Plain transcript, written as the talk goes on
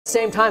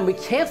Same time, we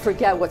can't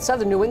forget what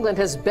southern New England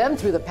has been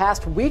through the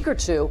past week or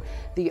two.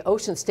 The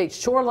ocean state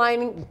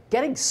shoreline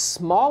getting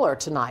smaller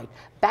tonight.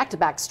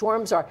 Back-to-back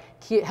storms are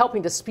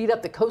helping to speed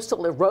up the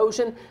coastal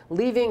erosion,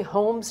 leaving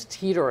homes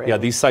teetering. Yeah,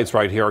 these sites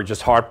right here are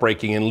just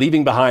heartbreaking and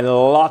leaving behind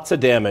lots of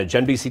damage.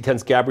 NBC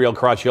 10's Gabrielle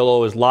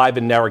Caracciolo is live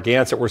in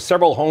Narragansett, where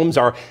several homes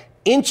are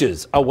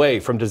inches away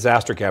from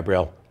disaster.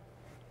 Gabrielle.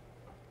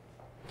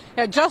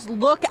 Now just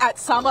look at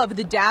some of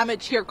the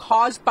damage here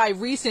caused by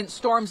recent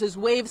storms as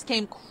waves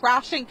came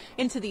crashing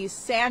into these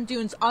sand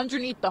dunes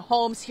underneath the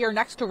homes here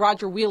next to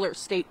Roger Wheeler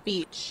State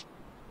Beach.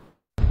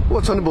 Well,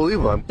 it's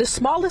unbelievable. The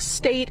smallest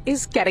state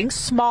is getting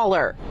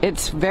smaller.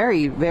 It's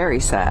very, very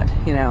sad.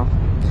 You know,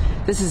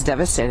 this is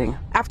devastating.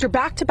 After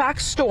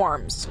back-to-back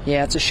storms.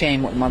 Yeah, it's a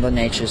shame what Mother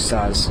Nature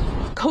does.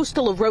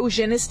 Coastal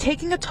erosion is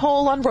taking a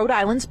toll on Rhode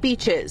Island's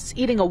beaches,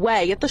 eating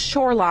away at the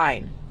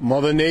shoreline.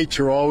 Mother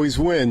Nature always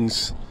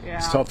wins. Yeah.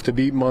 It's tough to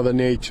beat Mother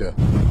Nature.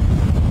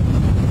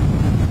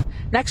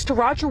 Next to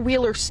Roger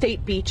Wheeler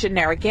State Beach in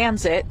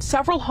Narragansett,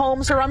 several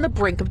homes are on the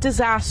brink of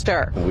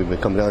disaster. We've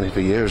been coming down here for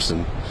years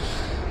and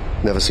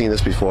never seen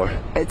this before.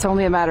 It's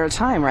only a matter of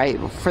time, right?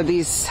 For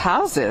these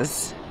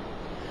houses,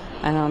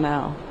 I don't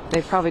know.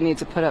 They probably need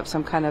to put up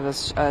some kind of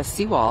a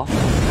seawall.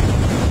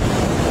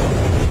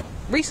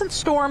 Recent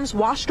storms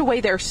washed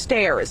away their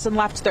stairs and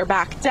left their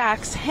back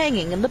decks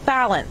hanging in the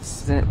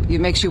balance. It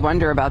makes you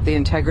wonder about the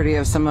integrity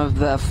of some of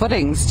the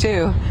footings,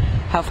 too.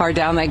 How far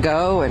down they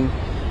go and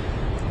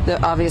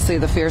obviously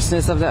the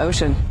fierceness of the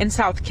ocean. In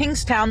South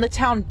Kingstown, the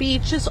town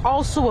beach is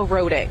also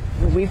eroding.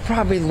 We've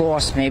probably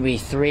lost maybe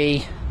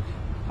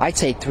I'd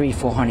say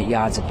 300-400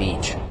 yards of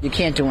beach. You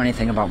can't do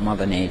anything about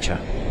Mother Nature.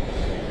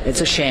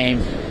 It's a shame,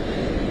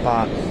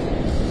 but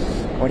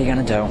what are you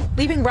going to do?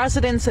 Leaving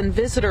residents and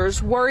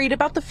visitors worried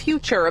about the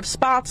future of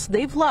spots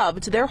they've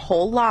loved their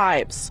whole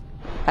lives.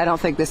 I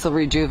don't think this will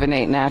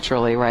rejuvenate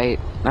naturally, right?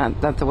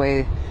 Not the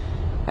way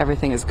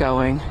everything is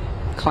going,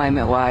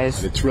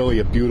 climate-wise. It's really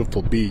a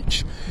beautiful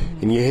beach,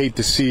 and you hate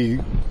to see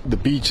the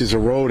beaches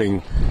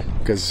eroding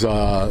because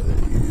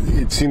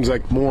it seems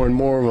like more and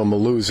more of them are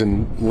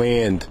losing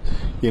land,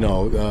 you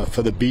know,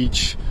 for the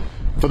beach,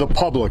 for the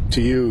public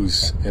to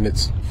use, and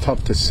it's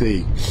tough to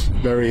see,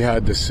 very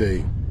hard to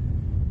see.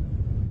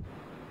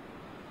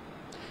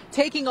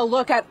 Taking a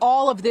look at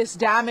all of this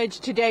damage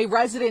today,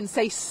 residents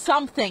say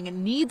something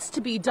needs to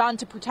be done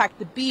to protect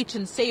the beach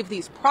and save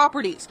these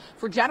properties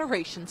for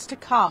generations to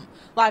come.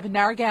 Live in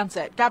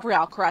Narragansett,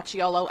 Gabrielle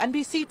Caracciolo,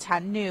 NBC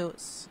 10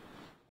 News.